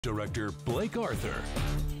Director Blake Arthur.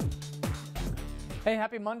 Hey,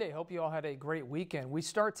 happy Monday. Hope you all had a great weekend. We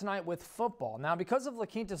start tonight with football. Now, because of La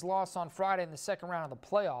Quinta's loss on Friday in the second round of the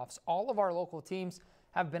playoffs, all of our local teams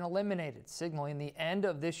have been eliminated, signaling the end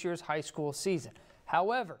of this year's high school season.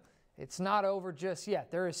 However, it's not over just yet.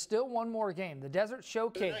 There is still one more game. The Desert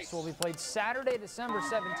Showcase will be played Saturday, December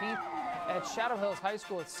 17th at Shadow Hills High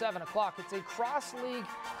School at 7 o'clock. It's a cross-league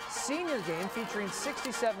senior game featuring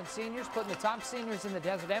 67 seniors, putting the top seniors in the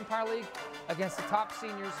Desert Empire League against the top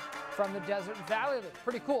seniors from the Desert Valley League.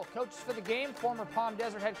 Pretty cool. Coaches for the game, former Palm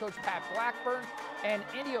Desert head coach Pat Blackburn and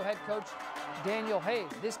Indio head coach Daniel Hayes.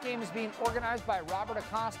 This game is being organized by Robert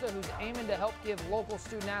Acosta, who's aiming to help give local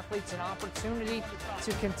student athletes an opportunity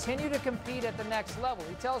to continue to compete at the next level.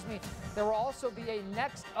 He tells me there will also be a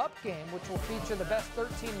next up game, which will feature the best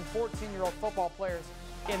 13 and 14-year-old football players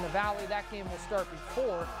in the Valley. That game will start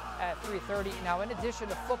before at 3:30. Now, in addition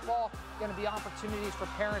to football, going to be opportunities for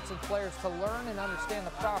parents and players to learn and understand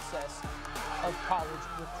the process of college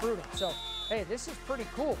recruiting. So, hey, this is pretty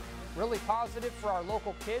cool. Really positive for our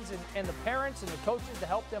local kids and the parents and the coaches to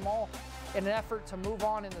help them all in an effort to move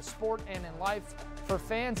on in the sport and in life. For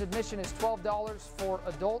fans, admission is $12 for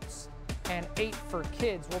adults and $8 for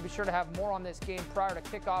kids. We'll be sure to have more on this game prior to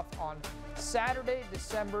kickoff on Saturday,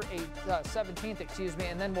 December 17th,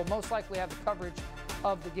 and then we'll most likely have the coverage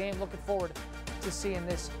of the game. Looking forward to seeing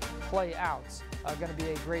this play out. Going to be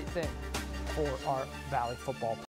a great thing for our Valley football.